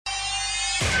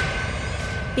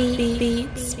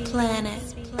Beats Planet.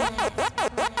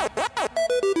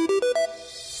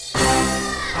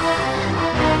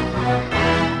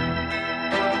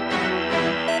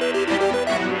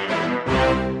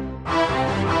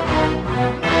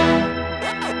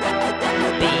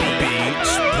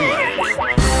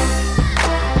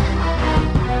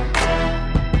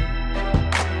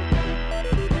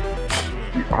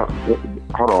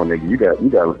 Hold on, nigga. You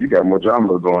got more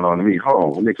drama going on than me.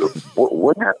 Hold on, nigga.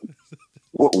 What happened?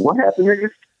 What happened, nigga?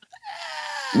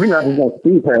 We not just gonna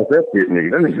see past that shit,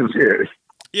 nigga. That nigga's here.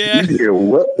 Yeah. You did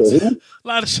what? A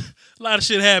lot of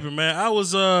shit happened, man. I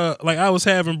was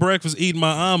having breakfast, eating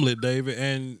my omelet, David,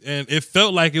 and it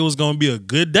felt like it was gonna be a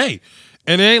good day.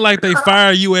 And it ain't like they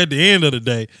fire you at the end of the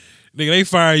day. Nigga, they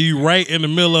fire you right in the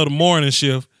middle of the morning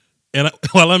shift. And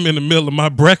while I'm in the middle of my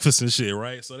breakfast and shit,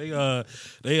 right? So they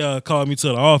called me to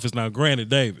the office. Now, granted,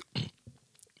 David,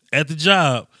 at the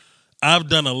job, I've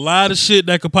done a lot of shit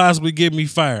that could possibly get me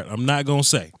fired. I'm not gonna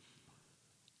say.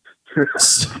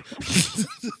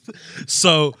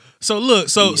 So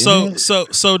David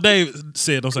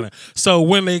said, don't say that. So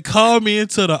when they called me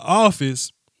into the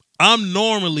office, I'm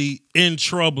normally in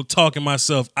trouble talking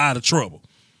myself out of trouble.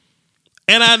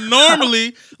 And I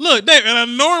normally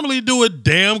do a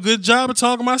damn good job of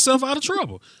talking myself out of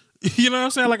trouble. You know what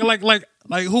I'm saying?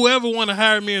 Like whoever want to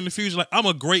hire me in the future, like I'm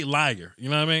a great liar. You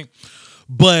know what I mean?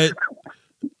 But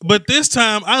this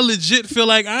time I legit feel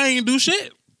like I ain't do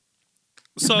shit.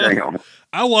 So damn.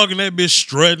 I walk in that bitch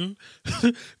strutting,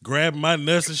 grabbing my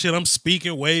nuts and shit. I'm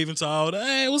speaking, waving to all the,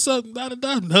 hey, what's up?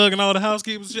 Hugging all the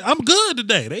housekeepers. Shit. I'm good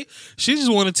today. She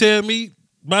just want to tell me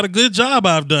about a good job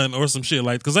I've done or some shit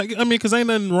like, cause ain't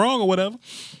nothing wrong or whatever.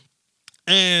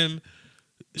 And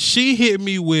she hit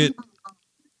me with,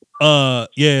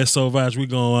 yeah, so Vash, we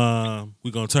gonna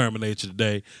terminate you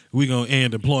today. We gonna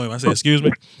end employment. I said, excuse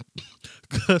me.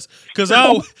 Cause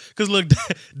look,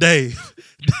 Dave,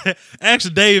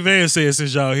 actually Dave Van said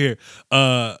since y'all here,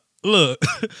 look,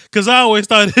 cause I always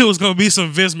thought it was gonna be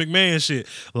some Vince McMahon shit.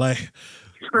 Like,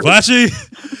 Vachi,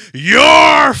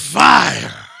 you're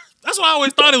fired. That's what I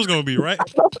always thought it was gonna be, right?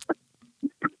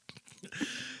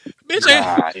 Bitch,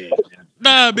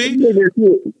 nah, B.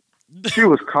 She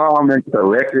was calm and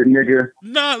collected, nigga.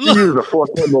 Nah, look. She used a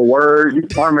four-syllable word. You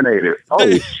terminated.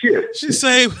 Oh shit. She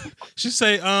say,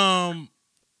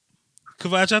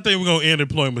 Kavach, I think we're gonna end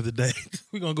employment today.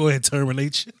 We're gonna go ahead and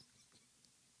terminate you.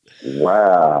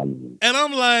 Wow. And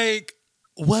I'm like,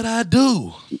 what I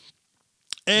do?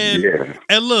 And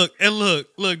look,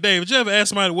 Dave, did you ever ask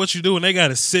somebody what you do and they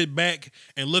gotta sit back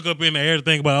and look up in the air to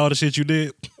think about all the shit you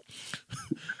did?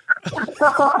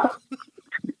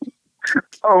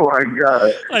 Oh my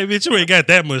God. Like, bitch, you ain't got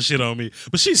that much shit on me.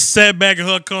 But she sat back in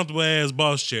her comfortable ass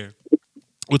boss chair.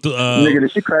 With the nigga,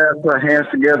 did she clasp her hands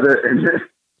together and just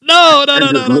No.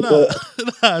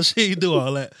 Nah, she didn't do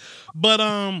all that. But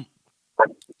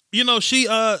you know, she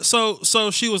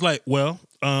so she was like, well,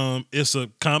 it's a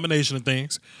combination of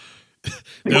things.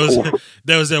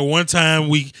 there was that one time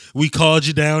we called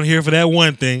you down here for that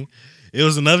one thing. It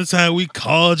was another time we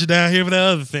called you down here for that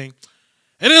other thing.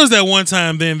 And it was that one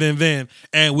time then.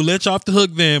 And we let you off the hook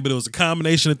then, but it was a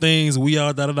combination of things. We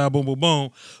all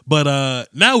boom. But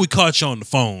now we caught you on the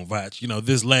phone, Vach. You know,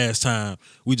 this last time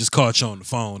we just caught you on the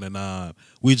phone and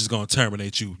we just gonna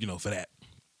terminate you, you know, for that.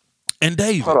 And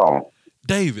David. Hold on.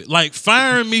 David, like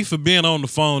firing me for being on the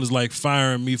phone is like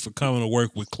firing me for coming to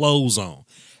work with clothes on.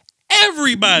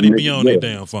 Everybody be on their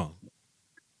damn phone.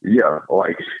 Yeah,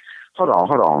 like hold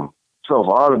on. So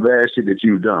for all the bad shit that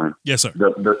you've done, yes, sir.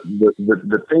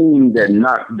 The thing that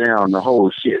knocked down the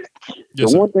whole shit.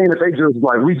 Yes, the one thing that they just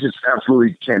like, we just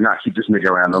absolutely cannot keep this nigga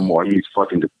around no more. He's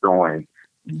fucking destroying.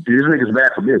 This nigga's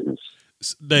bad for business.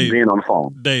 David, being on the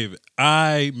phone. David,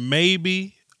 I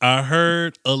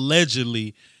heard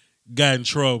allegedly got in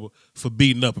trouble for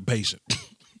beating up a patient.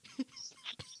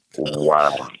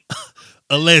 Wow.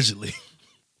 Allegedly.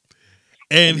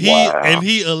 And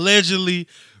he allegedly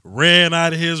ran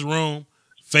out of his room,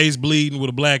 face bleeding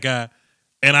with a black eye,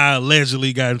 and I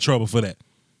allegedly got in trouble for that.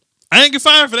 I ain't get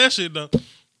fired for that shit though.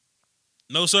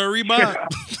 No sir, Bob.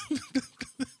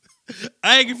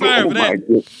 I ain't get fired for that.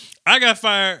 God. I got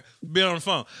fired being on the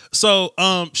phone. So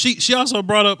she also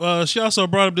brought up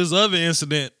this other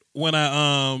incident when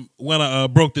I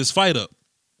broke this fight up.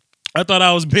 I thought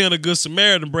I was being a good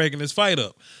Samaritan breaking this fight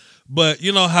up. But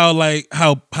you know how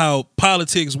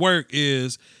politics work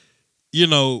is, you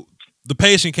know, the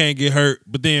patient can't get hurt,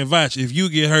 but then Vach, if you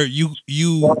get hurt, you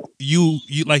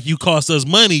cost us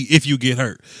money if you get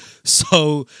hurt.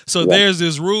 So there's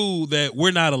this rule that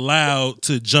we're not allowed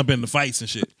to jump into fights and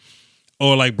shit.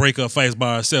 Or like break up fights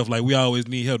by ourselves. Like we always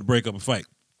need help to break up a fight.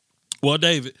 Well,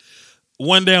 David,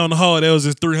 one day on the hall, there was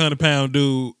this 300-pound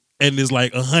dude and this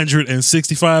like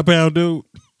 165-pound dude.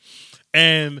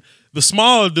 And the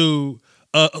small dude,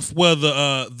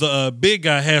 the big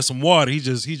guy had some water. He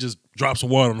just dropped some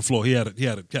water on the floor. He had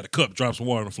a cup, dropped some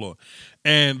water on the floor.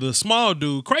 And the small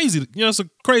dude, crazy, it's a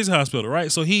crazy hospital,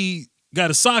 right? So he got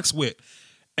his socks wet.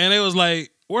 And it was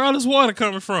like, where all this water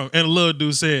coming from? And the little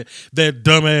dude said, that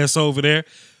dumbass over there.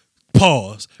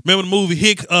 Pause. Remember the movie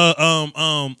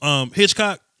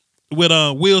Hitchcock with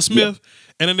Will Smith? Yeah.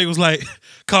 And then they was like,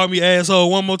 call me asshole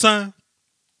one more time.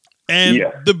 And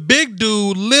the big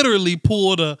dude literally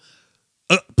pulled a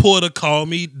call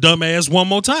me dumbass one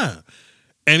more time.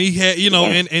 And he had,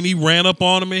 and he ran up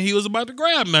on him and he was about to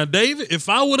grab him. Now, David, if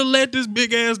I would have let this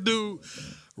big ass dude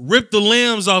rip the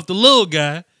limbs off the little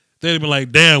guy, they'd have been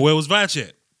like, damn, where was Vach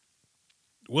at?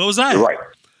 Where was I? Right.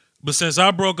 But since I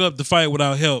broke up the fight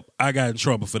without help, I got in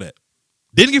trouble for that.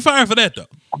 Didn't get fired for that, though.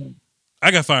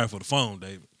 I got fired for the phone,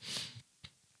 David.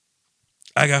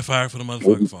 I got fired for the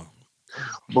motherfucking phone.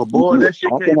 But boy, that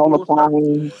shit came on the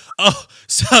phone. Oh,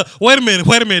 so wait a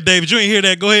minute, David. You ain't hear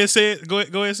that? Go ahead and say it. Go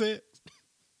ahead, say it.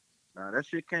 Nah, that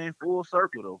shit came full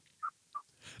circle though.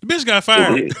 The bitch got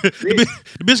fired.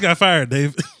 the bitch got fired,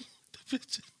 David.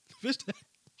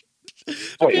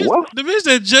 Wait, what? The bitch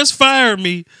that just fired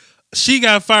me, she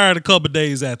got fired a couple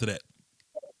days after that.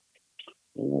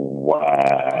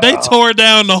 Wow. They tore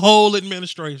down the whole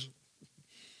administration.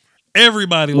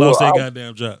 Everybody lost their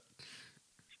goddamn job.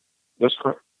 That's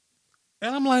correct.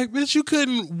 And I'm like, bitch, you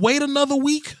couldn't wait another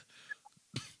week?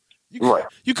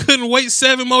 You couldn't wait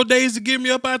 7 more days to get me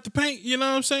up out the paint, you know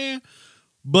what I'm saying?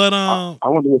 But I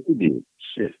wonder what you did.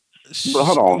 Shit. But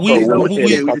hold on.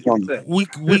 We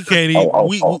can't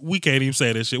even we can't even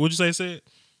say that shit. What'd you say, Sid?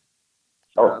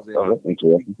 Oh, that's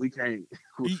interesting. We can't.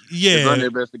 Yeah. Run the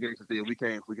investigation still. We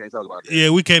can't talk about that. Yeah,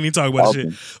 we can't even talk about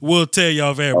shit. We'll tell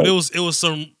y'all fair. But it was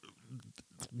some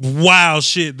wild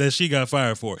shit that she got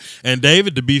fired for. And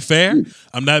David, to be fair,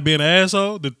 I'm not being an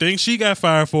asshole. The thing she got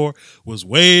fired for was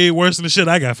way worse than the shit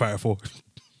I got fired for.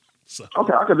 So.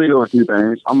 Okay, I could think of a few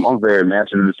things. I'm very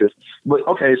imaginative. But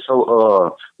okay,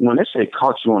 so when they say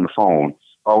caught you on the phone,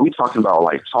 are we talking about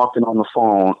like talking on the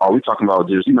phone? Are we talking about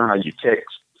just, how you text?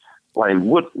 Like,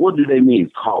 what do they mean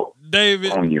caught,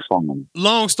 David, on your phone?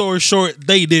 Long story short,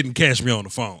 they didn't catch me on the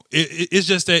phone. It's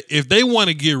just that if they want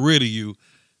to get rid of you,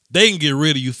 they can get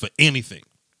rid of you for anything.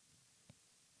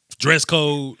 Dress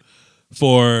code,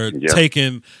 for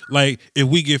taking, like, if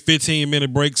we get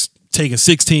 15-minute breaks, taking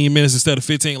 16 minutes instead of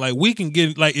 15, like, we can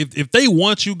get, like, if they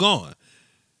want you gone,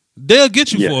 they'll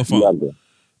get you for a phone.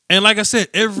 And like I said,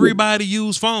 everybody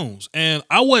use phones. And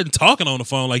I wasn't talking on the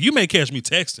phone. Like, you may catch me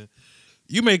texting.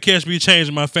 You may catch me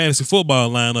changing my fantasy football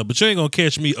lineup, but you ain't going to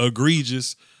catch me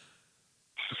egregious.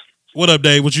 What up,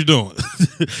 Dave? What you doing?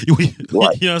 You know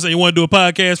what I'm saying? You want to do a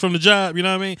podcast from the job? You know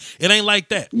what I mean? It ain't like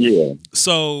that. Yeah.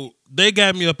 So they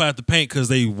got me up out the paint because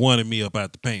they wanted me up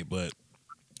out the paint, but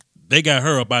they got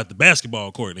her up out the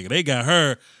basketball court, nigga. They got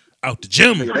her out the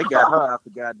gym. Nigga, they got her out the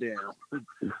goddamn,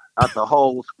 out the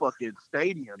whole fucking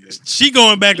stadium. Nigga. She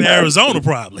going back to Arizona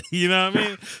probably. You know what I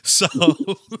mean? So,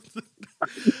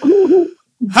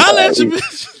 holla at you,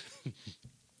 bitch.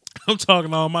 I'm talking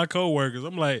to all my coworkers.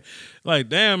 I'm like,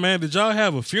 damn, man, did y'all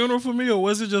have a funeral for me or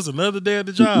was it just another day at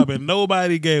the job? And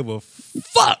nobody gave a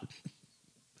fuck.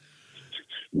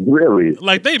 Really?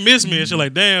 Like, they miss me and shit.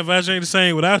 Like, damn, Vash ain't the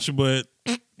same without you, but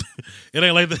it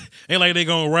ain't like they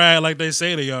gonna ride like they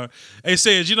say they are. They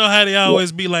said, you know how they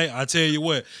always be like, I tell you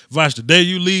what, Vash, the day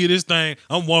you leave this thing,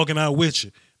 I'm walking out with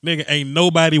you. Nigga, ain't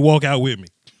nobody walk out with me.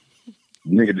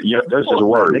 Nigga, yeah, that's just a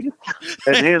word. Nigga.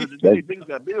 At the end of the day, niggas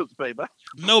got bills to pay, but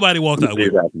nobody walked out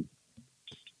with me.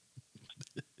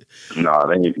 No,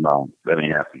 that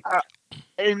ain't happening.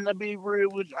 And to be real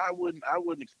with you, I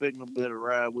wouldn't expect nobody to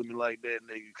ride with me like that,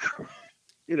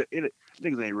 nigga.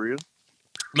 Niggas ain't real.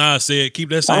 Nah, I said keep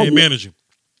that same energy.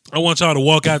 I want y'all to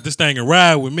walk out this thing and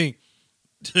ride with me.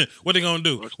 What they gonna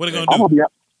do? What they gonna do?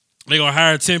 They gonna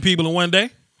hire 10 people in one day?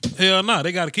 Hell no,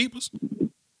 they gotta keep us.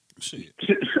 Shit.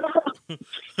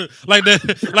 like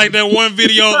that one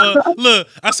video. Look,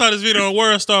 I saw this video on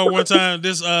World Star one time.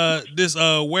 This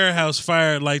warehouse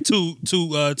fired like two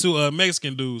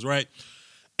Mexican dudes, right?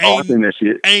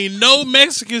 Ain't no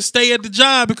Mexicans stay at the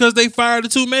job because they fired the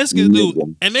 2 Mexican dudes,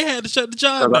 and they had to shut the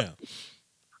job down.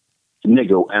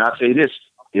 Nigga, and I say this: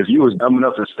 if you was dumb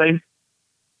enough to stay,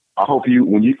 I hope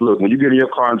when you get in your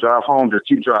car and drive home, just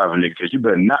keep driving, nigga, because you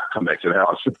better not come back to the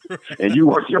house. And you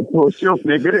work your full shift,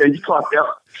 nigga, and you clock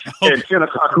out at 10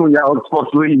 o'clock when y'all was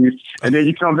supposed to leave, and then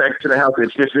you come back to the house at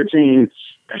 10:15.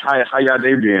 How y'all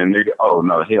day been, nigga? Oh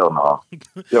no, hell no,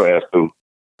 your ass through.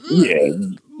 Yeah,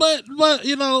 but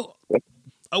you know,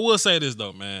 I will say this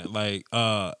though, man. Like,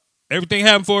 everything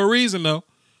happened for a reason though.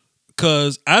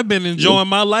 Cause I've been enjoying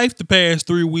my life the past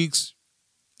 3 weeks,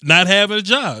 not having a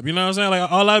job. You know what I'm saying?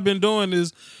 Like all I've been doing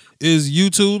is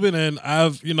YouTubing, and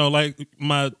I've, you know, like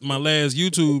my last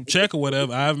YouTube check or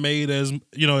whatever, I've made as,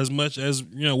 you know, as much as,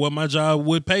 you know, what my job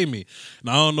would pay me.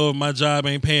 Now I don't know if my job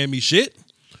ain't paying me shit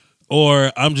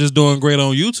or I'm just doing great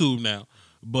on YouTube now,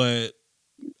 but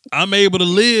I'm able to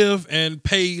live and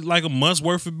pay like a month's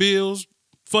worth of bills,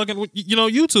 fucking, you know,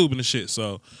 YouTube and shit.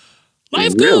 So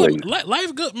life Really? good,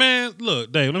 life good, man.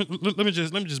 Look, Dave, let me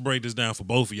just break this down for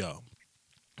both of y'all.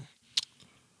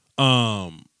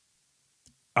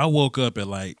 I woke up at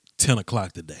like 10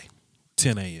 o'clock today,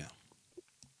 10 a.m.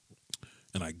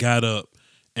 And I got up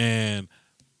and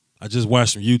I just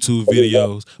watched some YouTube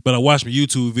videos, but I watched my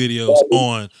YouTube videos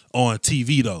on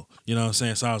TV though. You know what I'm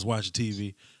saying? So I was watching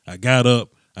TV. I got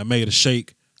up, I made a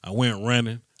shake, I went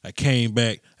running, I came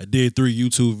back, I did 3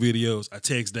 YouTube videos. I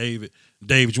text David,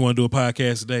 you want to do a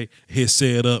podcast today? Hit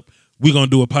set up. We're going to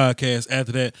do a podcast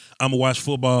after that. I'm going to watch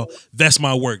football. That's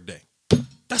my work day.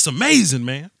 That's amazing,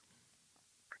 man.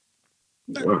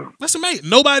 That's amazing.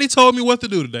 Nobody told me what to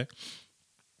do today.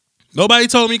 Nobody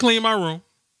told me to clean my room.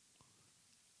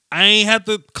 I ain't have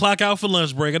to clock out for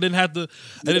lunch break. I didn't have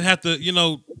to, you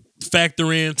know,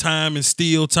 factor in time and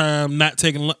steal time, not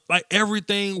taking lunch. Like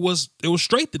everything was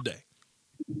straight today.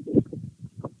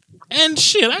 And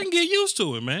shit, I can get used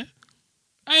to it, man.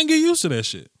 I can get used to that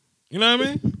shit. You know what I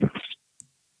mean?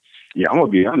 Yeah, I'm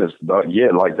gonna be honest, dog.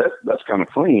 Yeah, like that's kind of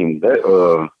clean. That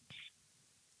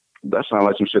sounds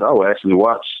like some shit I would actually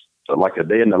watch, like a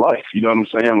day in the life. You know what I'm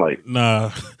saying? Like,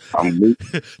 nah,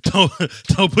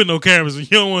 don't put no cameras. You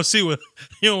don't want to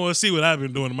see what I've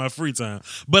been doing in my free time.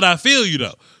 But I feel you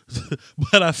though.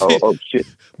 oh shit.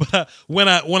 But when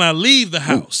I leave the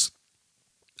house,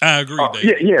 I agree.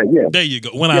 Dave. Yeah. There you go.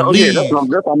 When I leave, that's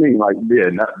what I mean. Like, yeah,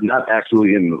 not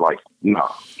actually in like, no.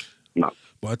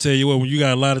 Well, I tell you what, when you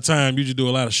got a lot of time, you just do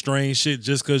a lot of strange shit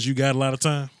just because you got a lot of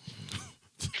time.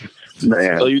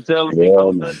 Man. So you telling me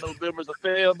November's a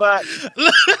fail back?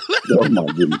 Oh my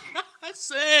goodness. I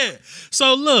said.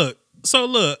 So look.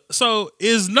 So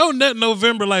is No Nut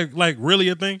November like really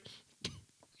a thing?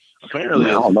 Apparently,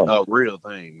 I don't know. a real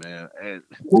thing, man. And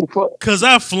Cause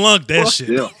I flunked that shit.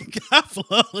 them. I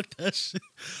flunked that shit.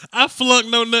 I flunked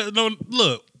No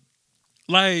look.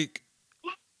 Like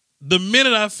the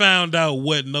minute I found out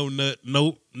what No Nut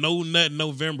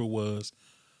November was,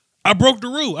 I broke the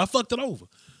rule. I fucked it over.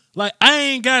 Like I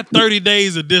ain't got 30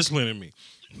 days of discipline in me.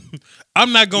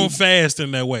 I'm not gonna fast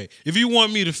in that way. If you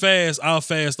want me to fast, I'll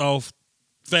fast off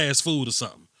fast food or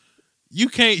something. You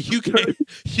can't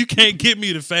get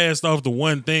me to fast off the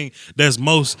one thing that's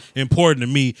most important to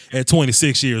me at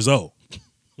 26 years old.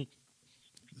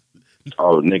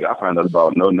 Oh, nigga, I found out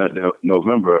about No Nut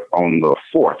November on the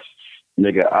 4th.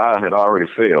 Nigga, I had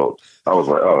already failed. I was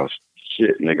like, oh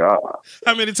shit, nigga.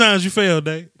 How many times you failed,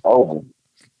 Dave? Oh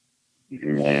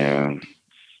man.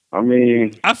 I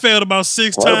mean, I failed about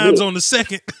 6 times on the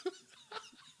second.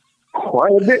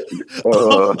 Quite a bit.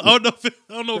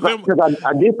 on November. Because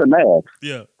I did the math.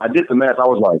 Yeah. I did the math. I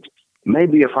was like,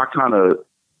 maybe if I kind of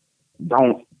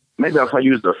maybe if I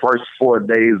use the first 4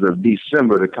 days of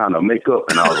December to kind of make up,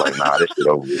 and I was like, nah, this shit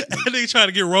over with. I think trying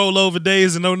to get rollover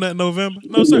days and No Nut November.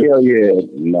 No, sir. Hell yeah.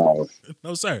 No.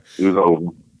 No, sir. It was over.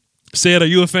 Said, are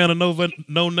you a fan of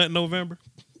No Nut November?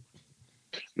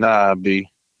 Nah, B.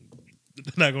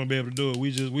 Not gonna be able to do it.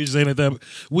 We just ain't at that.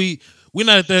 We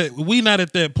not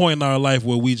at that point in our life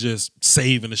where we just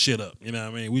saving the shit up. You know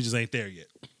what I mean? We just ain't there yet.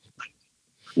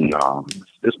 No,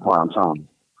 it's prime time.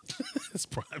 It's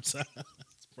prime time.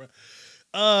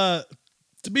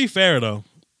 To be fair though,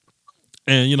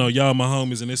 and you know y'all my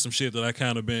homies, and it's some shit that I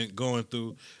kind of been going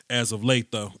through as of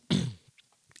late though.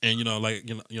 And you know, like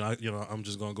I'm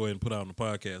just gonna go ahead and put out on the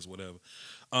podcast, whatever.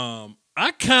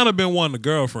 I kind of been wanting a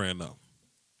girlfriend though.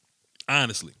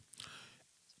 Honestly.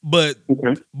 But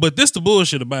this the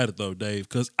bullshit about it though, Dave,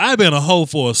 because I've been a hoe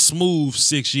for a smooth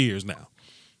 6 years now.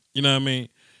 You know what I mean?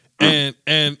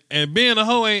 And being a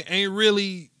hoe ain't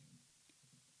really,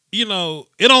 you know,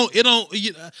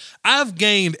 I've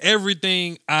gained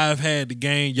everything I've had to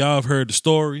gain. Y'all have heard the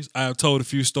stories. I've told a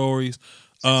few stories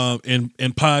in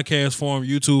podcast form,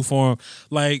 YouTube form.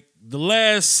 Like the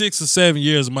last 6 or 7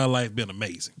 years of my life been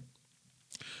amazing.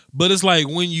 But it's like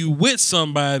when you with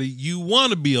somebody, you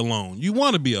want to be alone. You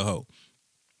want to be a hoe.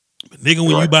 But nigga,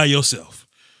 when you by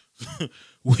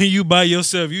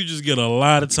yourself, you just get a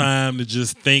lot of time to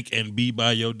just think and be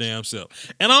by your damn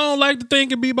self. And I don't like to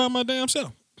think and be by my damn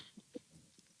self.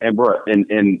 And bro,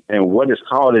 and what it's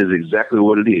called is exactly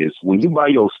what it is. When you by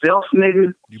yourself,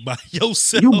 nigga, You by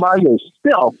yourself. you by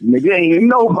yourself, nigga. Ain't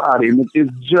nobody.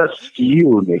 It's just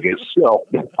you, nigga. Self.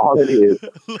 That's all it is.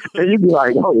 And you be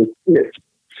like, oh shit.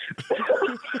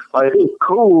 Like it's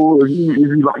cool if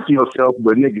you like yourself,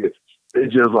 but nigga,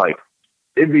 it's just like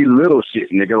it be little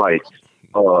shit, nigga. Like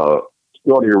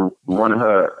shorty running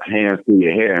her hands through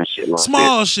your hair and shit like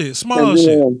Small that. shit. And Small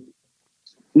shit. then,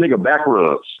 nigga, back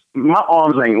rubs. My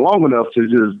arms ain't long enough to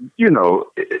just,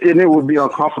 and it would be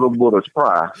uncomfortable to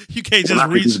try. You can't And just I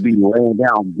could reach. just be laying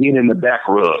down, getting the back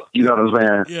rub. You know what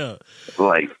I'm saying? Yeah.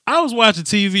 Like, I was watching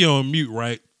TV on mute,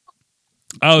 right?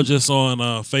 I was just on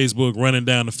Facebook, running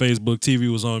down the Facebook.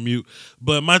 TV was on mute,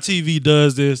 but my TV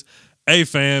does this. Hey,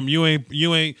 fam, you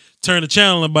ain't turn the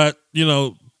channel in about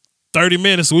 30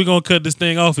 minutes. So we gonna cut this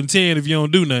thing off in 10 if you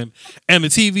don't do nothing. And the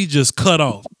TV just cut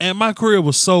off, and my crib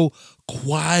was so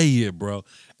quiet, bro.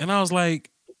 And I was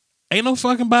like, ain't no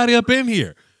fucking body up in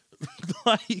here.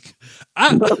 like,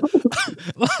 I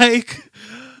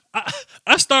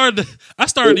I started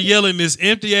to yell in this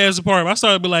empty ass apartment. I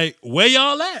started to be like, where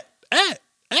y'all at?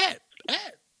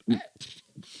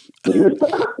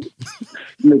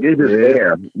 nigga, it's just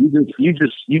air.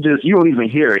 You don't even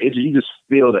hear it. You just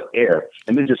feel the air,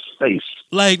 and it's just space.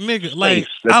 Like, nigga, like, Space.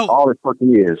 That's all it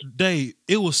fucking is. Dave,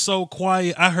 it was so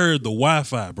quiet. I heard the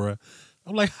Wi-Fi, bro.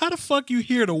 I'm like, how the fuck you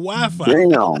hear the Wi-Fi?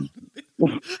 Damn.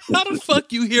 How the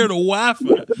fuck you hear the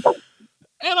Wi-Fi?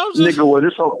 And I'm just, Nigga, was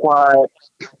it so quiet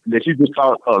that you just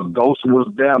thought a ghost was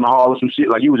down the hall or some shit?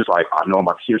 Like, you were just like, I know I'm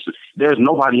about to hear shit. There's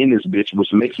nobody in this bitch,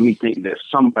 which makes me think that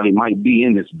somebody might be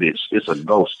in this bitch. It's a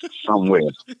ghost somewhere.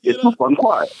 It's so fucking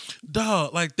quiet.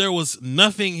 dog, like, there was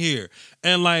nothing here.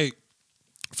 And, like,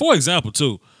 for example,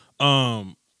 too,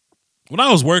 when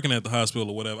I was working at the hospital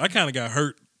or whatever, I kind of got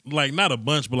hurt, like, not a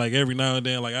bunch, but, like, every now and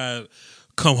then, like, I'd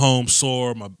come home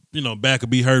sore, my, back would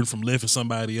be hurting from lifting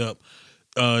somebody up.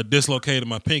 Dislocated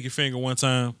my pinky finger one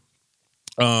time.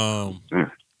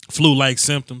 Flu-like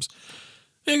symptoms.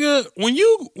 Nigga, when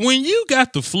you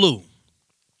got the flu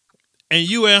and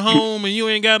you at home and you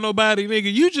ain't got nobody,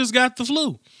 nigga, you just got the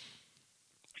flu.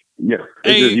 Yeah,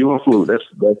 it's just you and flu. That's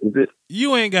it.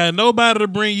 You ain't got nobody to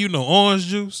bring you no orange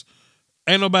juice.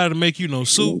 Ain't nobody to make you no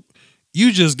soup.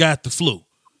 You just got the flu.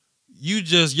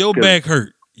 Your back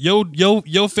hurt.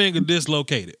 Your finger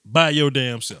dislocated by your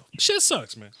damn self. Shit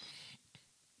sucks, man.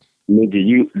 Nigga,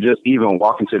 you just even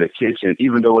walk into the kitchen,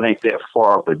 even though it ain't that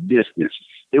far of a distance,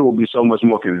 it will be so much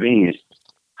more convenient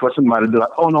for somebody to be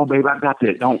like, oh no, babe, I got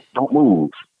that. Don't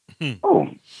move. Oh,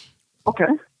 okay.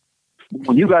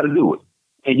 Well, you got to do it.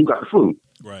 And you got the food.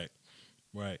 Right.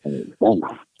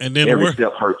 And then every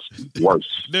step hurts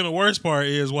worse. Then the worst part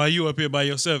is while you up here by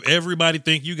yourself, everybody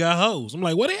think you got hoes. I'm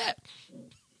like, what they at?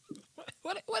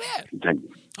 What at? I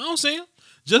don't see them.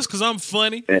 Just because I'm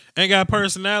funny and got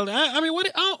personality. I mean, what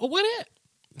at?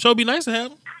 So it'd be nice to have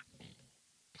them.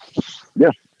 Yeah.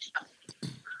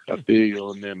 I feel you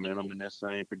on that, man. I'm in that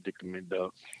same predicament,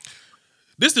 dog.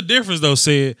 This the difference, though,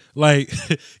 said. Like,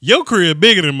 your crib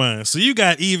bigger than mine, so you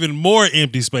got even more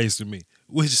empty space than me,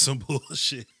 which is some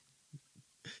bullshit.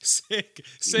 Say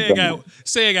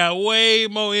got way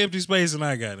more empty space than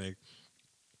I got, nigga.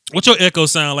 What your echo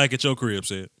sound like at your crib,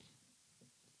 said?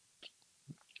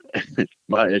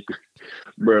 My echo,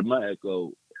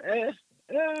 it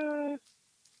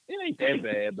ain't that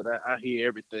bad, but I hear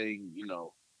everything,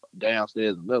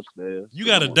 downstairs and upstairs. You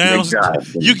got a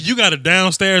downstairs. You got a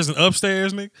downstairs and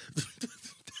upstairs, nigga.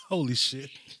 Holy shit!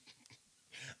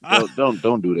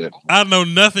 Don't do that. I know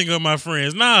nothing of my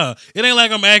friends. Nah, it ain't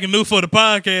like I'm acting new for the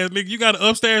podcast, nigga. You got an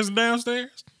upstairs and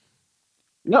downstairs?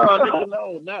 No,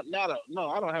 nigga, no.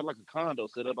 I don't have like a condo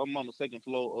set up. I'm on the second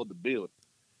floor of the building.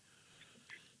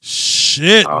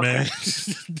 Shit, man.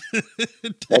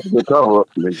 That's the cover.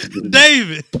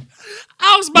 David,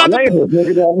 I was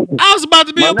about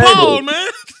to be appalled, man.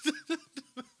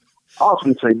 I was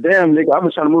gonna say, damn, nigga, I've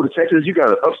been trying to move to Texas. You got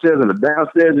an upstairs and a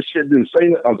downstairs and shit. Didn't say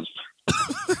that.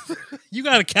 You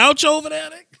got a couch over there,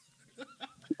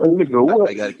 nigga, what?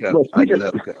 I got a couch. I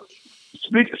got a couch.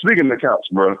 Speaking of the couch,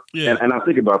 bro, yeah. and I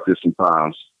think about this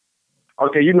sometimes.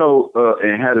 Okay, in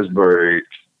Hattiesburg,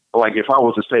 like if I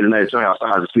was to stay the night at your house, I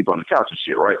had to sleep on the couch and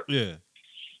shit, right? Yeah.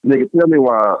 Nigga, tell me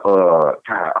why. God,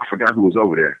 I forgot who was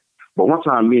over there. But one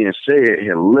time, me and Said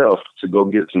had left to go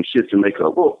get some shit to make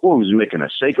what was you making, a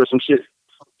shake or some shit?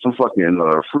 Some fucking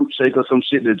fruit shake or some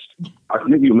shit. I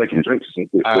think you were making drinks or some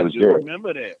shit. I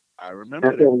remember that.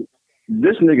 So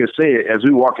this nigga said, as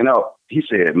we walking out, he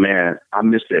said, "Man, I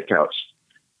miss that couch.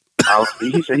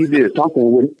 he said he did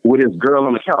something with his girl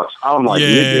on the couch. I'm like, Yeah.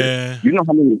 nigga, you know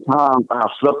how many times I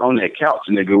slept on that couch,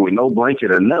 nigga, with no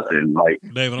blanket or nothing, like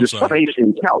David, I'm just sorry. face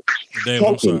and couch. David,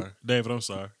 I'm Talking. sorry. David, I'm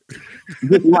sorry.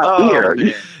 Just my Oh ear.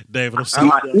 man, David, I'm sorry.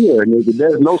 My ear, nigga.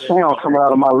 There's no sound coming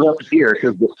out of my left ear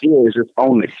because the ear is just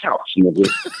on the couch, nigga.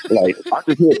 Like, I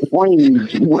just hear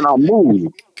flames when I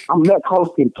move. I'm that close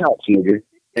to the couch, nigga.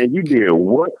 And you did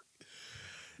what?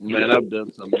 man, I've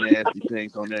done some nasty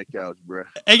things on that couch, bro.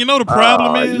 And you know the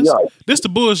problem is, Yeah. this the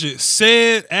bullshit.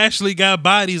 Said actually got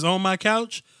bodies on my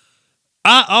couch.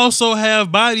 I also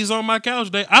have bodies on my couch.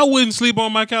 I wouldn't sleep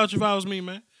on my couch if I was me,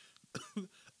 man.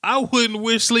 I wouldn't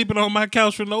wish sleeping on my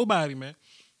couch for nobody, man.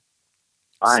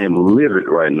 I am livid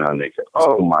right now, nigga.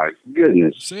 Oh, my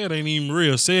goodness. Said ain't even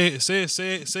real. Said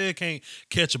can't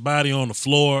catch a body on the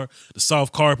floor, the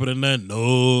soft carpet or nothing.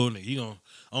 No, nigga, he on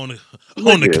the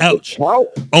Nigga, couch. couch?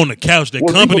 On the couch that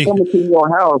When company people coming to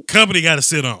your house, got to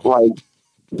sit on. like,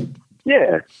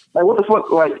 yeah. Like, what the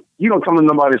fuck? Like, you don't come to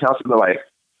nobody's house and be like,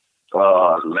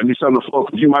 let me sit on the floor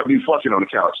because you might be fucking on the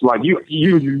couch. Like, you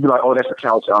be like, oh, that's the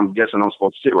couch. I'm guessing I'm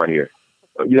supposed to sit right here.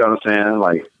 You know what I'm saying?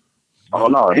 Like, oh,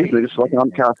 no, these niggas fucking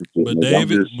on the couch and shit.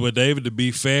 But David, to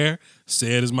be fair,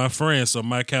 Said is my friend, so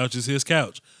my couch is his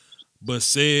couch. But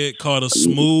Said caught a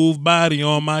smooth body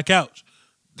on my couch.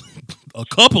 A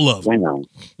couple of them. Damn.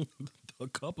 A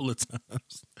couple of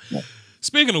times.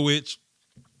 Speaking of which,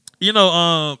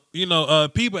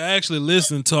 people actually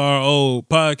listen to our old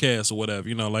podcast or whatever.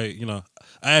 I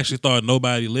actually thought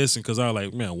nobody listened because I was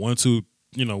like, man, 1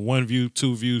 view,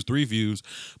 2 views, 3 views.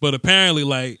 But apparently,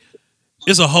 like,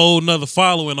 it's a whole nother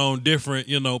following on different,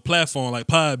 platform like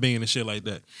Podbean and shit like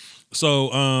that. So,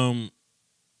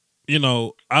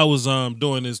 I was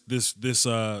doing this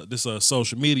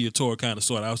social media tour kind of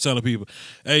sort. I was telling people,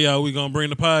 hey y'all, we gonna bring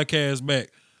the podcast back.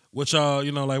 What y'all,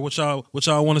 what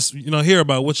y'all want to, hear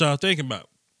about? What y'all thinking about?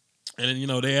 And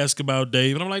then, they ask about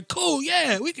Dave, and I'm like, cool,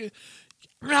 yeah, we can.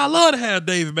 Man, I love to have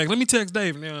David back. Let me text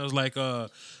David. And I was like,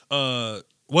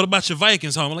 what about your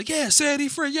Vikings home? I'm like, yeah, Sadie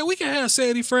Fred. Yeah, we can have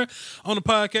Sadie Fred on the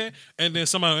podcast. And then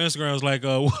somebody on Instagram was like,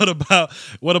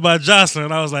 what about Jocelyn?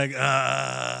 And I was like,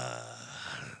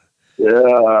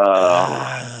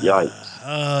 Yikes.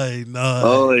 I know.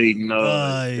 Oh no,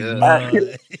 I yeah. know.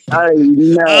 I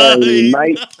know,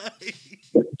 mate.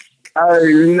 I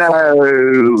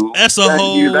know. That's a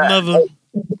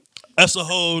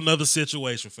whole nother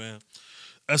situation, fam.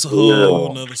 That's a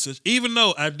whole nother situation. Even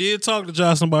though I did talk to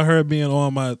Jocelyn about her being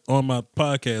on my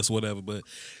podcast or whatever, but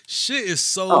shit is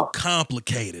so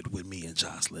complicated with me and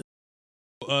Jocelyn.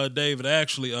 David,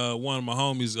 actually, one of my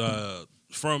homies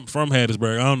from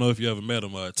Hattiesburg, I don't know if you ever met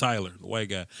him, Tyler, the white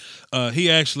guy.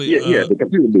 He actually the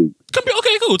computer dude.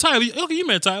 Okay, cool. Tyler, okay, you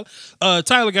met Tyler.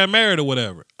 Tyler got married or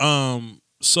whatever.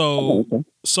 So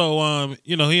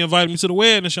he invited me to the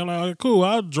wedding and shit. I'm like, okay, cool,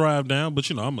 I'll drive down, but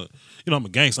I'm a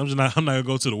gangster. I'm not gonna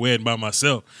go to the wedding by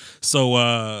myself. So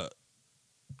I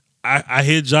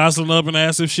hit Jocelyn up and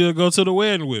asked if she'll go to the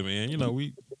wedding with me. And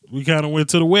we kind of went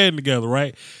to the wedding together,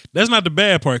 right? That's not the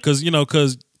bad part, because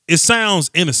it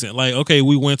sounds innocent. Like, okay,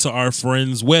 we went to our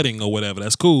friend's wedding or whatever.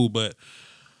 That's cool, but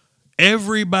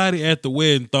everybody at the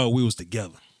wedding thought we was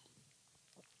together.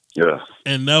 Yeah.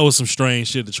 And that was some strange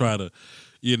shit to try to,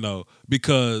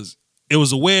 because it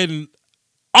was a wedding.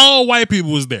 All white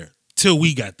people was there till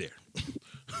we got there.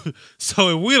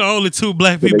 So if we're the only 2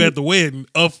 black people at the wedding,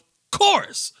 of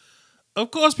course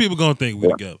people gonna think we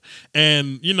together.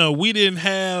 And, we didn't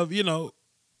have,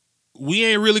 we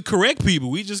ain't really correct people.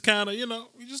 We just kind of,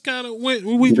 went.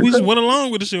 We just went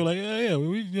along with the shit. Like,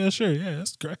 yeah, sure, yeah,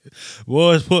 that's great.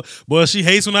 Boy, she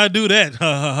hates when I do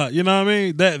that. You know what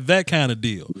I mean? That kind of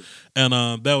deal. And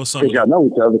that was something. Y'all know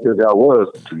each other because y'all was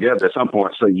together at some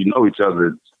point, so you know each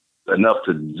other enough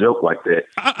to joke like that.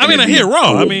 I mean, I hear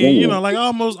raw. I mean, like I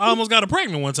almost got her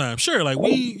pregnant one time. Sure, like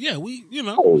we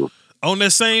on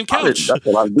that same couch. That's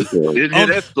what I do. Did hear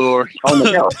that story On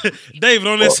the couch. David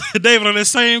on that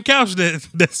same couch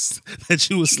that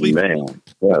you was sleeping. Man,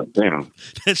 yeah, damn.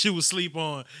 That you was sleep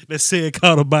on. That Said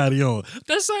caught a body on.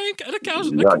 The couch.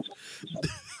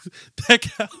 That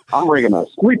couch. I'm bringing a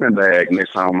sleeping bag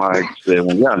next time I say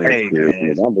when y'all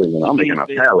niggas I'm bringing a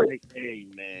pallet. Hey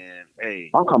man,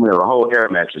 hey. I'm coming with a whole air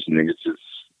mattress, niggas.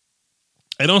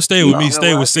 Hey, don't stay with me.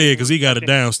 Stay with Said because he got it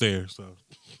downstairs. So.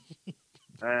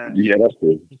 Yeah, that's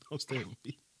good. Don't stay with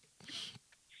me.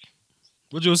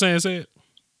 What you were saying, Said?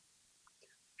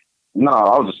 No,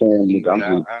 I was just saying, nigga, I'm I,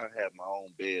 just, I have my own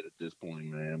bed at this point,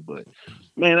 man. But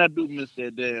man, I do miss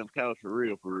that damn couch for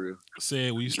real, for real.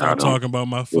 Said when you I start don't. talking about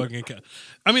my fucking couch.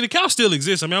 I mean, the couch still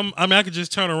exists. I could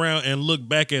just turn around and look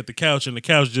back at the couch, and the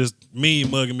couch just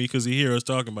mean mugging me because he hear us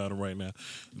talking about him right now.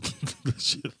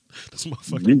 Shit, this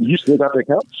motherfucker. You still got that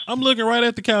couch? I'm looking right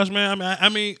at the couch, man. I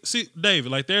mean, see,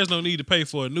 David, like, there's no need to pay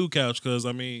for a new couch because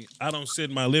I mean, I don't sit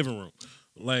in my living room,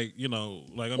 like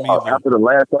like I'm either. After the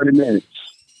last 30 minutes.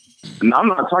 And I'm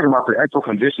not talking about the actual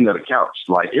condition of the couch.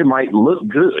 Like, it might look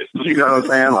good. You know what I'm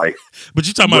saying? Like, But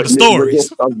you talking about the stories?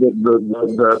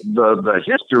 The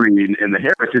history and the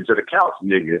heritage of the couch,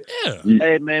 nigga. Yeah.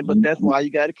 Hey man, but that's why you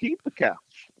got to keep the couch.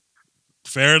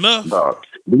 Fair enough.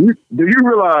 Do you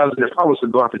realize if I was to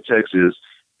go out to Texas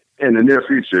in the near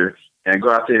future and go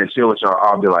out there and chill with y'all,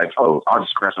 I'll be like, oh, I'll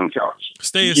just crash on the couch.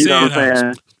 Stay at You know said what I'm house.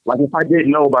 saying? Like, if I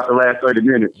didn't know about the last 30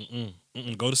 minutes,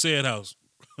 Go to said house.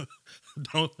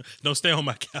 Don't stay on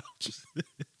my couch.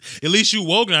 At least you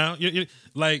woke now.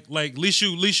 Like at least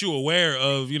you aware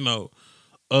of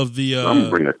of the. I'm gonna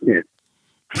bring a tent.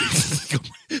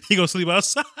 He gonna sleep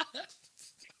outside.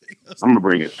 I'm gonna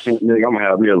bring a tent, nigga. I'm gonna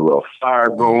have me a little fire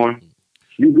going.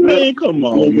 You good? Man, come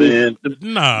on, man.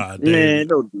 Nah, David. Man,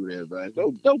 don't do that, man.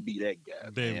 Don't be that guy,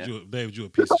 David, man. David, you a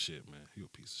piece of shit, man. You a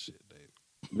piece of shit,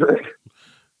 David.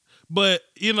 But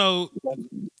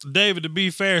David, to be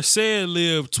fair, said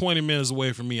lived 20 minutes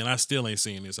away from me, and I still ain't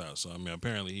seen his house. So I mean,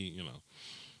 apparently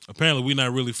apparently we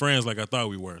not really friends like I thought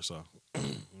we were. So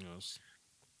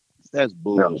That's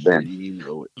bullshit. You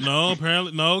know it. no,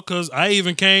 apparently no, because I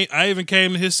even came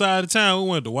to his side of town. We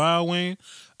went to Wild Wing.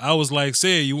 I was like,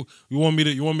 "Said you want me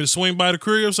to swing by the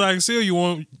crib so I can see you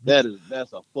want?" That's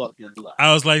a fucking lie.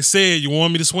 I was like, "Said you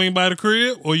want me to swing by the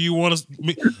crib or you want to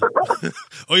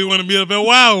or you want to meet up at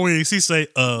Wild Wings?" He say,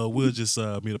 we'll just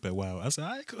meet up at Wild." I said, "All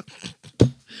right, cool."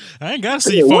 I ain't gotta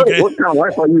see you, what folk. kind of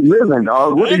life are you living,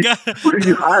 dog? What are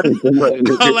you hiding from us?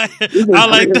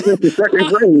 The second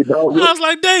grade, dog. I was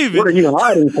like, David. What are you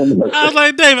hiding from us? I was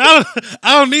like, David,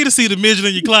 I don't need to see the midget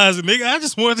in your closet, nigga. I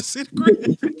just wanted to see the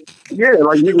crib. Yeah,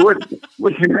 like, nigga,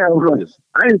 what you have? Like,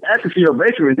 I ain't asking for your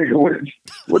basement, nigga.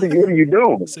 What are you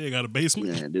doing? Say you got a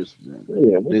basement. Man,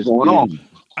 What's going on?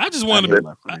 I just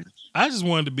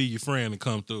wanted to be your friend and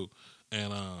come through.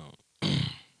 And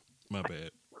my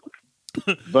bad.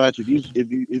 But if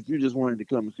you just wanted to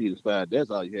come and see the spot, that's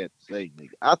all you had to say,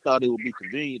 nigga. I thought it would be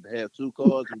convenient to have two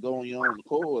cars and go on your own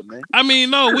accord, man. I mean,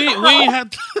 no, we ain't have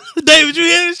to. David, you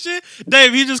hear this shit?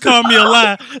 David, he just called me a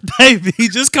lie. David, he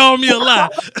just called me a lie.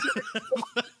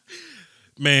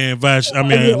 Man, Vash, I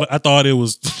mean, I thought it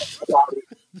was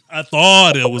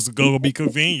gonna be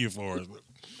convenient for us.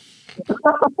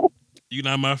 You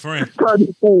not my friend. Try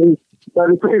to pay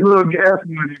a little gas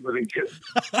money, but it gets.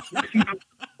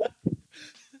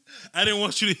 I didn't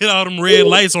want you to hit all them red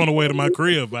lights on the way to my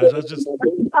crib, Vash. I just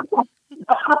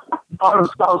On the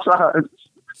south side.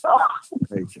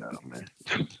 Hey, y'all, man.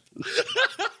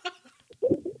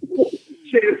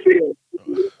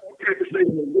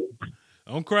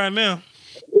 don't cry now.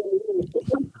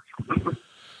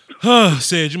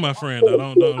 Said you my friend though.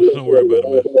 Don't worry about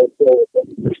it,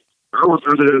 man. I was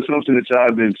under the assumption that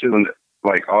y'all been chilling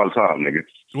like all the time, nigga.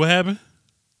 What happened?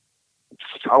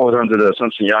 I was under the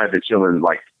assumption y'all had been chilling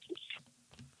like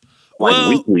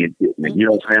weekly and shit, man. You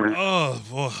know what I'm saying? Oh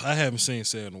boy, I haven't seen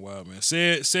Said in a while, man.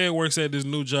 Said works at this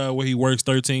new job where he works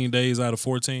 13 days out of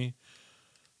 14.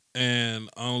 And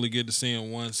I only get to see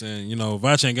him once, and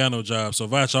Vach ain't got no job, so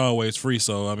Vach always free.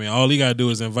 So I mean, all he gotta do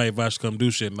is invite Vach to come do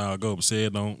shit, and I'll go. But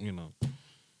Said don't,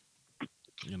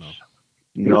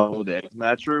 No, that's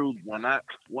not true. When I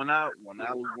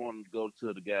was going to go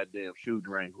to the goddamn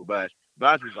shooting range with Bosh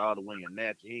was all the way in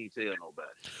Natchez. He ain't tell nobody.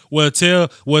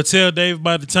 Well, tell Dave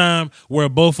about the time where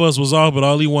both of us was off, but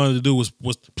all he wanted to do was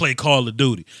play Call of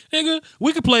Duty. Nigga,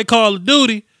 we could play Call of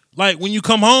Duty like when you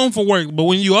come home from work, but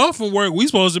when you off from work, we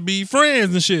supposed to be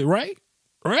friends and shit, right?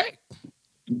 Right?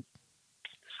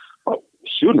 Oh,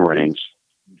 shooting range.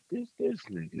 This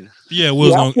nigga. Yeah,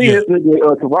 I see this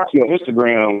nigga Kawaki on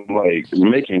Instagram like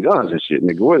making guns and shit,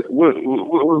 nigga. What's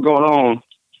going on?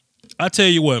 I tell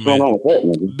you what, man. What's going on with that,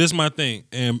 nigga? This is my thing,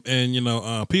 and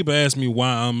people ask me why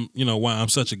I'm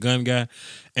such a gun guy,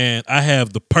 and I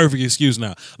have the perfect excuse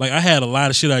now. Like I had a lot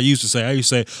of shit I used to say. I used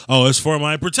to say, "Oh, it's for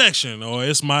my protection," or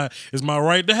 "It's my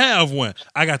right to have one."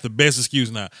 I got the best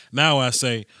excuse now. Now I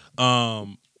say,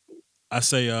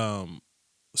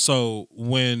 so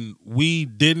when we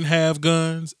didn't have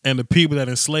guns and the people that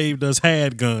enslaved us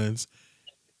had guns,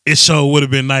 it sure would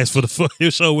have been nice for us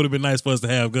to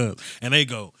have guns. And they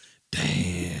go,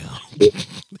 damn.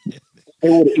 It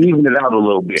would even it out a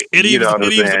little bit. You know what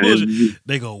I'm It evens the saying? bullshit.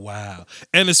 They go, wow.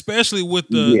 And especially with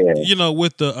Yeah.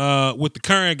 with the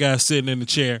current guy sitting in the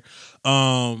chair,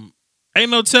 ain't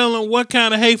no telling what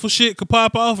kind of hateful shit could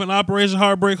pop off, and Operation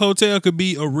Heartbreak Hotel could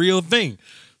be a real thing.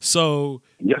 So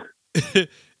Yeah.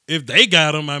 if they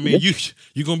got him, I mean,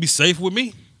 you gonna be safe with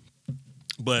me.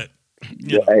 But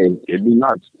you know, Hey, it'd be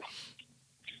nice.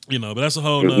 but that's a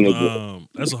whole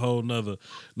nother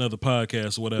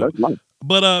podcast or whatever. That's nice.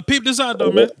 But peep this out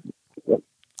though, man.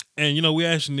 And we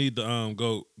actually need to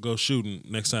go shooting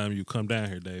next time you come down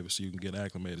here, David, so you can get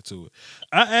acclimated to it.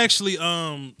 I actually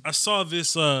I saw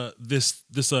this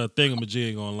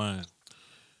thingamajig online,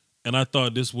 and I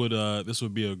thought this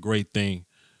would be a great thing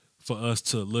for us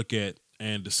to look at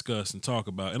and discuss and talk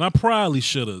about. And I probably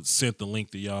should have sent the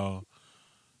link to y'all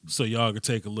so y'all could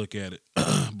take a look at it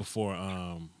before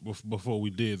we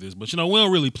did this. But we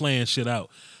don't really plan shit out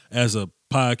as a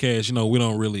podcast. We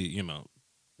don't really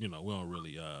we don't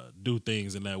really do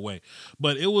things in that way.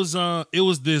 But it was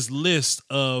this list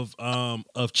of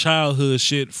childhood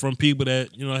shit from people that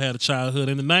had a childhood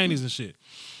in the 90s and shit.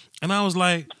 And I was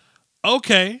like,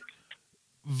 okay,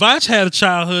 Vach had a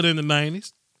childhood in the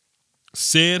 90s.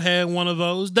 Sid had one of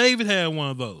those. David had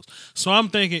one of those. So I'm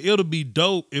thinking it'll be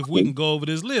dope if we can go over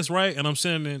this list, right? And I'm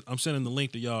sending the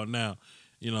link to y'all now.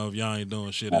 If y'all ain't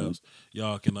doing shit else,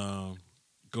 y'all can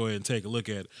go ahead and take a look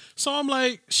at it. So I'm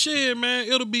like, shit, man,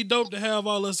 it'll be dope to have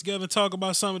all us together and talk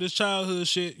about some of this childhood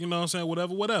shit. You know what I'm saying?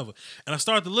 Whatever. And I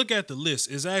start to look at the list.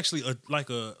 It's actually like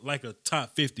a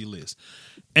top 50 list.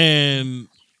 And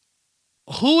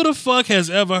who the fuck has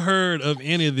ever heard of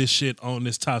any of this shit on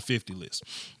this top 50 list?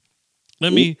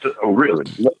 Let me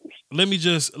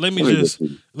just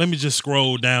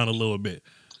scroll down a little bit.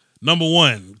 Number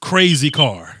 1, Crazy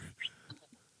Car.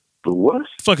 The what?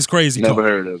 Fuck is Crazy Car? Never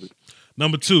heard of it.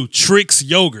 Number 2, Trix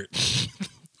Yogurt.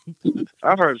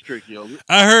 I've heard of Trix Yogurt.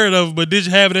 I heard of it, but did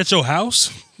you have it at your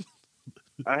house?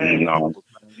 I had No.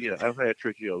 Yeah, I've had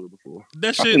Trix Yogurt before. That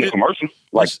I've seen the shit, commercial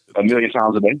like a million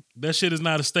times a day. that shit is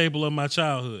not a staple of my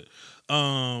childhood.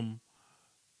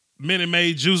 Minute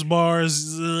Maid juice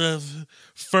bars,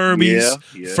 Furbies,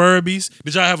 Yeah. Furbies.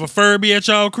 Did y'all have a Furby at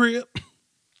y'all crib?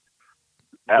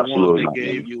 Absolutely The not. ones they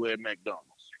gave you at McDonald's.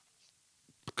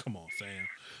 Come on, fam.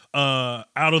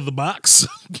 Out of the box.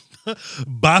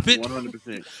 Bop it.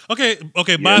 100%. Okay,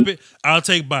 bop it. I'll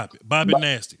take bop it. Bop it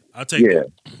nasty. I'll take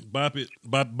that. Bop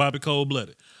it cold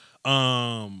blooded.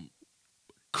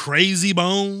 Crazy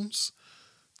Bones.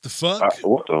 The fuck?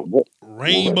 What?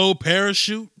 Rainbow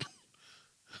Parachute.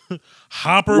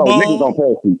 Hopper No, Ball. niggas don't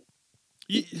parachute.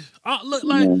 Look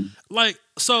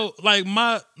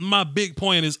my big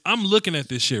point is I'm looking at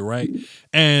this shit, right?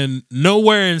 And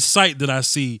nowhere in sight did I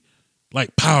see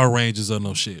like Power Rangers or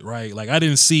no shit, right? Like I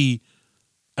didn't see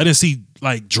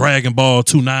like Dragon Ball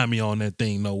Toonami on that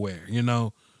thing nowhere,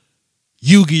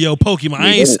 Yu-Gi-Oh,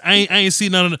 Pokemon. I ain't see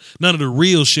none of the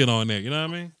real shit on there, you know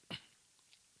what I mean?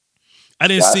 I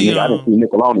didn't see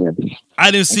Nickelodeon. I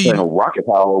didn't see Rocket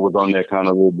Power was on there kind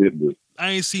of a little bit, but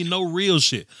I ain't see no real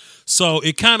shit. So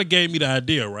it kind of gave me the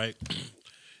idea, right?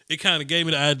 It kind of gave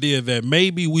me the idea that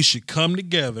maybe we should come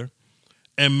together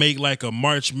and make like a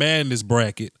March Madness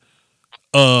bracket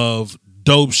of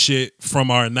dope shit from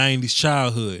our 90s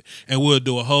childhood. And we'll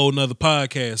do a whole nother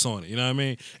podcast on it. You know what I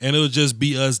mean? And it'll just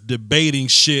be us debating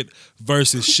shit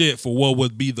versus shit for what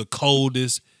would be the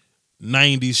coldest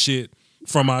 90s shit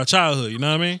from our childhood. You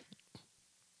know what I mean?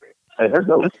 hey, that's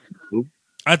dope.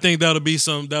 I think that'll be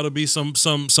some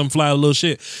fly little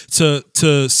shit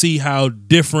to see how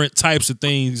different types of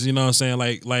things, you know what I'm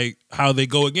saying, like how they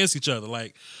go against each other.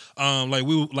 Like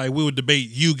we would debate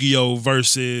Yu-Gi-Oh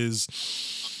versus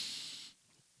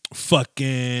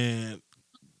fucking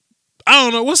I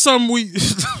don't know what's something we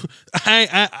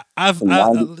I've you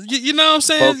know what I'm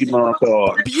saying? Pokemon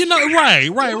card.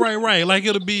 Right. Like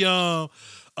it'll be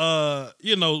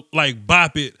like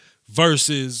Bop It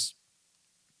versus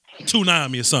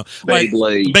Toonami or something.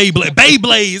 Beyblade. Like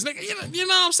Beyblades. Nigga, you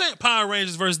know what I'm saying? Power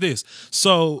Rangers versus this.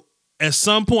 So at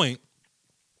some point,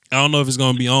 I don't know if it's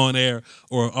gonna be on air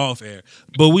or off air,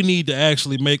 but we need to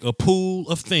actually make a pool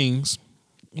of things,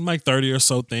 like 30 or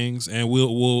so things, and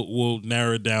we'll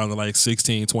narrow it down to like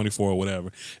 16, 24 or whatever,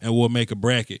 and we'll make a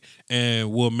bracket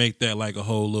and we'll make that like a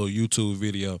whole little YouTube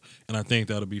video, and I think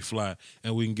that'll be fly.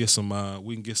 And we can get some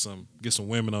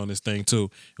women on this thing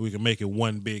too, and we can make it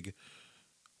one big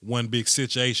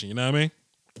situation, you know what I mean?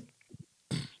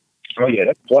 Oh yeah,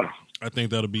 that's fun. I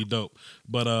think that'll be dope.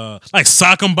 But like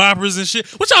sock 'em boppers and shit.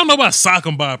 What y'all know about sock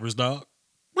 'em boppers, dog?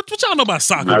 What y'all know about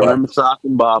sock 'em I boppers? remember Sock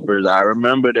and Boppers. I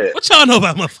remember that. What y'all know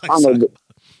about motherfuckers?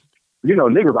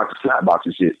 niggas like to slap box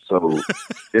and shit. So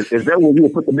is that when you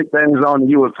would put the big things on and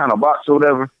you would kind of box or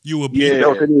whatever? You would, Is that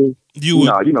what it is? you would,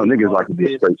 Niggas like to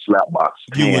be a straight slap box,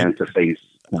 hand to face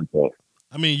contact.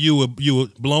 I mean, you would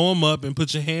blow them up and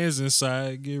put your hands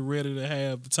inside, get ready to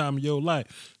have the time of your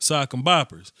life, sock and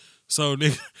boppers. So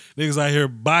niggas out here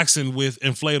boxing with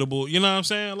inflatable, you know what I'm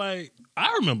saying? Like,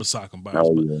 I remember sock and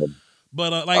boppers,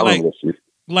 but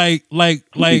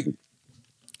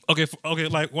okay,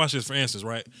 like watch this for instance,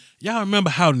 right? Y'all remember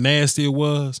how nasty it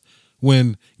was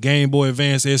when Game Boy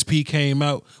Advance SP came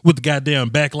out with the goddamn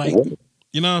backlight?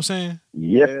 You know what I'm saying?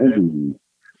 Yes, indeed.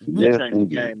 They changed the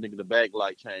game, nigga. The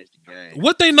backlight changed the game.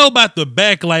 What they know about the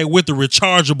backlight with the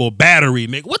rechargeable battery,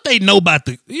 nigga? What they know about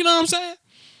you know what I'm saying?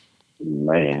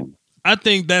 Man, I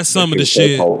think that's some of the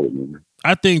shit.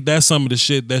 I think that's some of the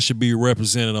shit that should be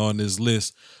represented on this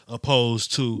list,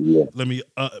 opposed to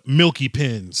Milky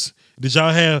Pens. Did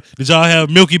y'all have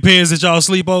Milky Pens at y'all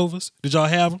sleepovers? Did y'all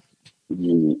have them?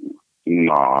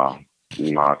 Nah,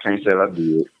 can't say I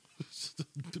did.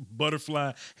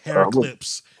 Butterfly hair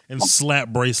clips and slap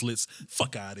bracelets.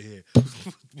 Fuck out of here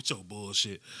with your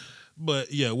bullshit.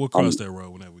 But yeah, we'll cross that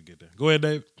road whenever we get there. Go ahead,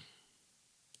 Dave.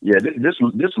 Yeah, this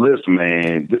list,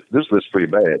 man, this list's pretty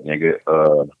bad,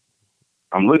 nigga.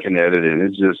 I'm looking at it and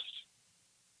it's just,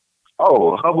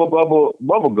 Hubble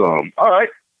Bubble Gum. All right.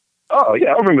 Oh yeah,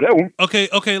 I remember that one.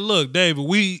 Okay. Look, David,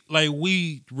 we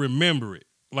remember it,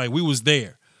 like we was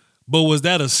there. But was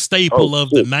that a staple of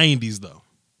the '90s though?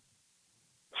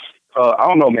 I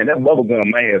don't know, man. That bubble gum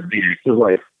may have been. Cause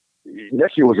like that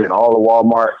shit was in all the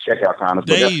Walmart checkout counters.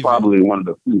 So that's probably one of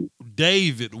the few.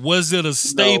 David, was it a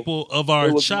staple of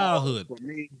our childhood? For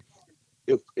me,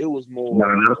 it was more. No,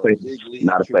 not a staple.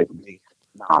 Not a staple.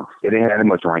 Nah, it didn't have that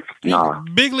much rank. Nah.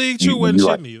 Big League Chew wasn't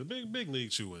shit neither. Big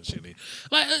League Chew wasn't shit neither.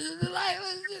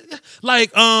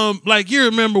 Like you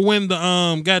remember when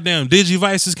the goddamn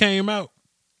Digivices came out?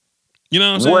 You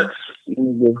know what I'm saying?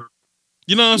 What?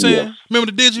 You know what I'm saying? Yeah.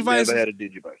 Remember the Digivices? Never had a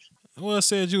Digivice. Well, I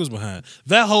said you was behind.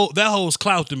 That whole's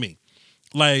clout to me.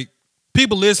 Like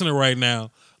people listening right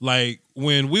now, like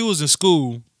when we was in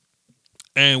school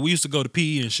and we used to go to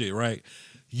PE and shit, right?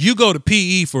 You go to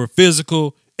PE for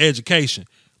physical education.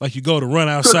 Like you go to run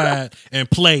outside and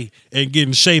play and get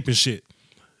in shape and shit.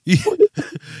 You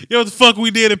know what the fuck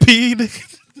we did at PE,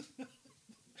 nigga?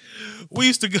 We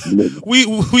used to go, we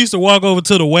used to walk over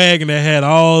to the wagon that had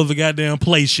all the goddamn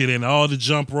play shit in it, all the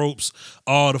jump ropes,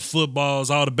 all the footballs,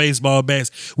 all the baseball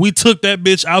bats. We took that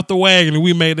bitch out the wagon and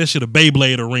we made that shit a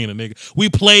Beyblade arena, nigga. We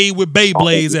played with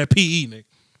Beyblades at PE, nigga.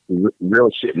 Real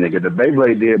shit, nigga. The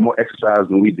Beyblade did more exercise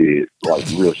than we did. Like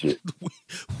real shit.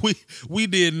 we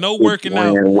did no working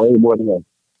out. Way more than that.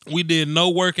 We did no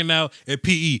working out at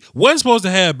PE. Wasn't supposed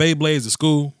to have Beyblades at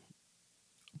school.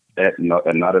 Not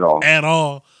at all. At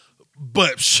all.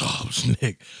 But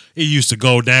nigga, it used to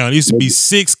go down. It used to be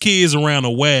 6 kids around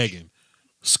a wagon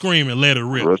screaming, "Let it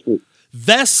rip."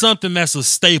 That's something that's a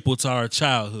staple to our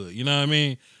childhood. You know what I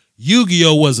mean?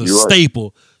 Yu-Gi-Oh was a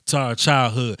staple to our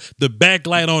childhood. The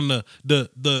backlight on the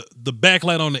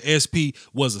backlight on the SP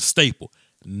was a staple.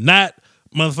 Not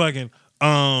motherfucking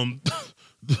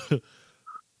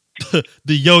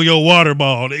the yo-yo water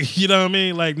ball. You know what I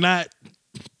mean? Like not.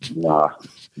 Nah.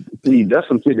 See, that's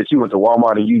some shit that you went to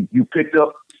Walmart and you picked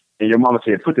up and your mama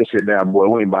said, "Put that shit down, boy.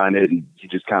 We ain't buying it." And you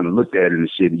just kind of looked at it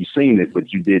and shit and you seen it,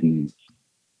 but you didn't.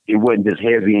 It wasn't just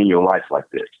heavy in your life like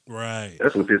that. Right.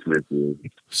 That's what this list is.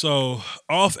 So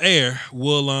off air,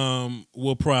 we'll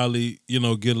probably,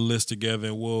 get a list together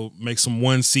and we'll make some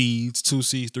 1 seeds, 2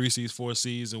 seeds, 3 seeds, 4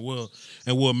 seeds, and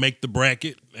we'll make the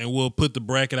bracket and we'll put the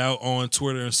bracket out on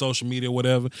Twitter and social media,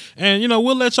 whatever. And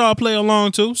we'll let y'all play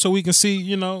along too, so we can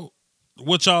see,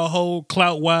 what y'all hold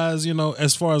clout wise,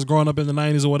 as far as growing up in the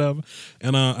 '90s or whatever.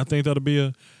 And I think that'll be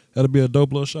a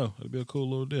dope little show. It'll be a cool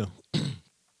little deal.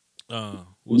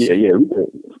 We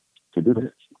could do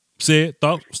that. Say it.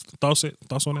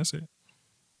 Thoughts on that? Say it.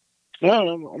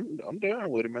 No, I'm down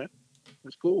with it, man.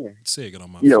 It's cool. Say it, get on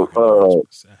my. I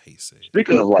hate saying.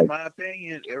 Speaking of like, in my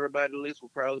opinion, everybody's list will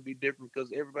probably be different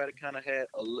because everybody kind of had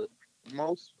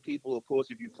most people, of course,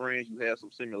 if you're friends, you have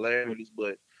some similarities,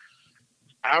 but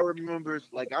I remember,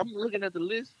 like, I'm looking at the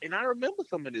list, and I remember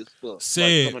some of this stuff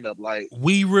coming up. Like,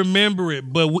 we remember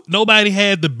it, but nobody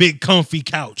had the big comfy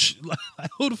couch. Like,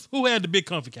 who had the big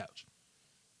comfy couch?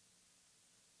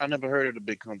 I never heard of the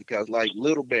big comfy couch. Like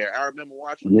Little Bear. I remember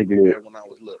watching Little Bear when I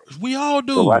was little. We all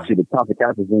do. So actually, the comfy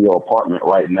couch is in your apartment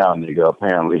right now, nigga.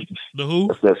 Apparently, the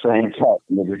who? It's that same couch,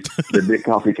 nigga. The big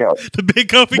comfy couch. The big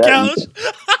comfy couch.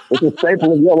 It's a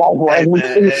staple of your life,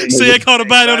 right? See, it caught a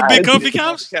bite on the big comfy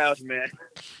couch. Couch, man.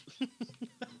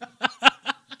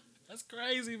 That's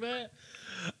crazy, man.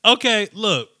 Okay,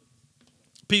 look,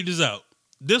 peep this out.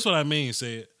 This what I mean,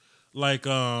 said. Like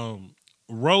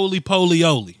Roly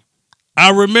Polioli.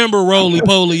 I remember Roly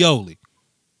Polioli.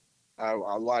 I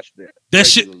watched that.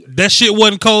 That regularly. that shit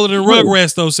wasn't colder than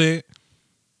Rugrats though, said.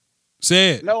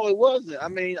 Said. No, it wasn't. I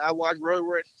mean, I watched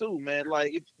Rugrats too, man.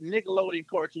 Like it's Nickelodeon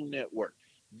Cartoon Network.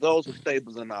 Those were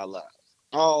staples in our lives.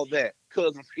 All that.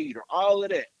 Cousin Skeeter. All of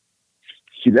that.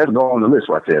 See, that's going on the list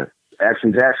right there.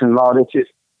 Action Jackson and all that shit.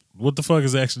 What the fuck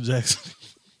is Action Jackson?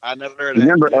 I never heard of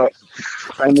Remember, that.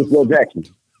 famous Joe Jackson.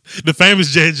 The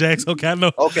famous Jet Jackson. Okay, I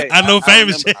know. Okay. I know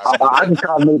famous remember- Jet. I just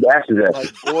call him the Action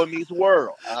Jackson. like Boy Meets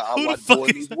World. I Who the watched fuck Boy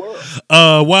is Meets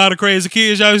World. Wild and Crazy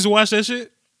Kids. Y'all used to watch that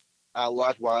shit? I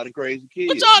watched Wild and Crazy Kids.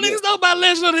 What y'all Yeah. niggas know about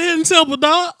Legend of the Hidden Temple,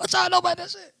 dog? What y'all know about that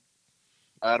shit?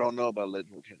 I don't know about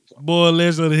Legend of Hidden Temple. Boy,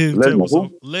 Legend of the Hidden Legend Temple.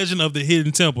 of who? Legend of the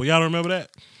Hidden Temple. Y'all remember that?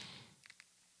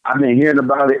 I've been hearing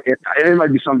about it. It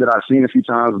might be something that I've seen a few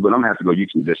times, but I'm gonna have to go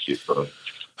YouTube this shit. So.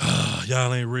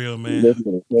 Y'all ain't real, man.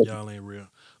 Y'all ain't real.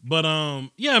 But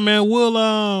yeah, man,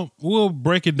 we'll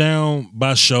break it down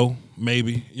by show,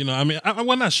 maybe. You know, I mean,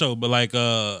 well, not show, but like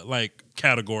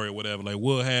category or whatever. Like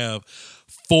we'll have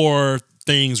 4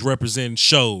 things representing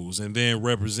shows and then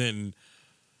representing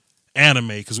anime,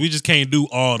 because we just can't do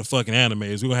all the fucking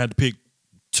animes. We're gonna have to pick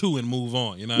 2 and move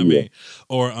on. You know what I mean?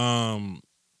 Or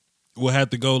we'll have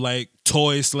to go like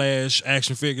toy /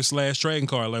 action figure / trading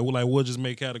card. Like we'll just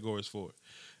make categories for it,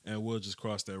 and we'll just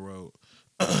cross that road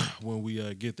when we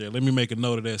get there. Let me make a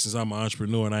note of that, since I'm an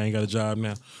entrepreneur and I ain't got a job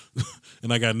now,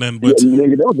 and I got nothing but.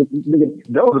 Nigga,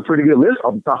 that was a pretty good list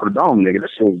off the top of the dome, nigga. That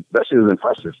shit is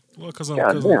impressive. Well,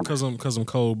 Goddamn. cause I'm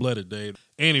cold blooded, Dave.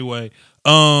 Anyway,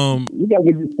 You gotta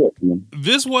get this shit, man.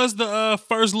 this was the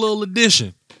first little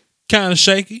edition. Kind of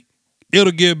shaky.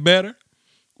 It'll get better.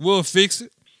 We'll fix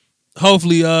it.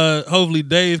 Hopefully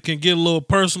Dave can get a little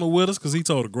personal with us, because he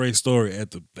told a great story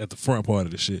at the front part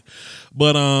of the shit.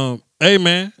 But hey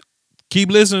man, keep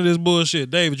listening to this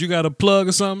bullshit. David, you got a plug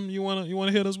or something you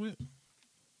wanna hit us with?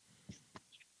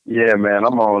 Yeah, man.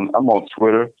 I'm on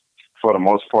Twitter for the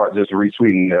most part, just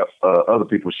retweeting other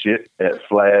people's shit at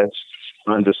 _X_Jordan.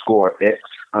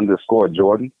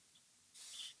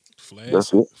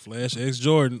 That's it. Flash X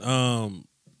Jordan.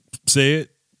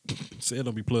 Said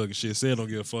don't be plugging shit. Said don't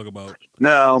give a fuck about. Nah,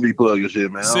 I don't be plugging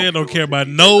shit, man. Said don't care about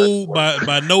no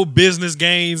no business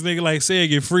gains, nigga. Like said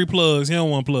get free plugs. He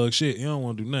don't want to plug shit. He don't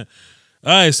want to do nothing.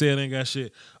 I said ain't got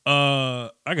shit. I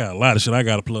got a lot of shit I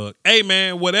gotta plug. Hey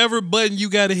man, whatever button you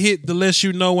gotta hit to let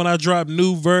you know when I drop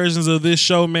new versions of this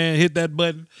show, man, hit that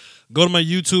button. Go to my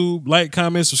YouTube, like,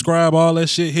 comment, subscribe, all that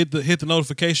shit. Hit the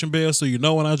notification bell so you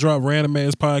know when I drop random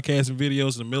ass podcasts and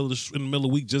videos in the middle of the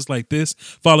week, just like this.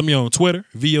 Follow me on Twitter,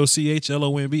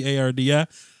 VOCHLONBARDI,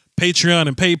 Patreon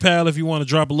and PayPal if you want to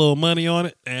drop a little money on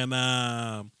it. And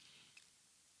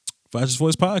Vach's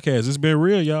Voice Podcast. It's been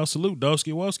real, y'all. Salute,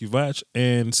 Dosky Woski, Vach,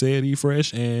 and Said E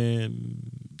Fresh,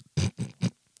 and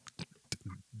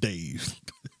Dave.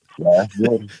 Flash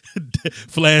Jordan.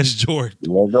 Flash Jordan.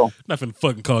 Let's go. Not finna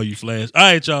fucking call you Flash. All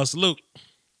right, y'all. Salute.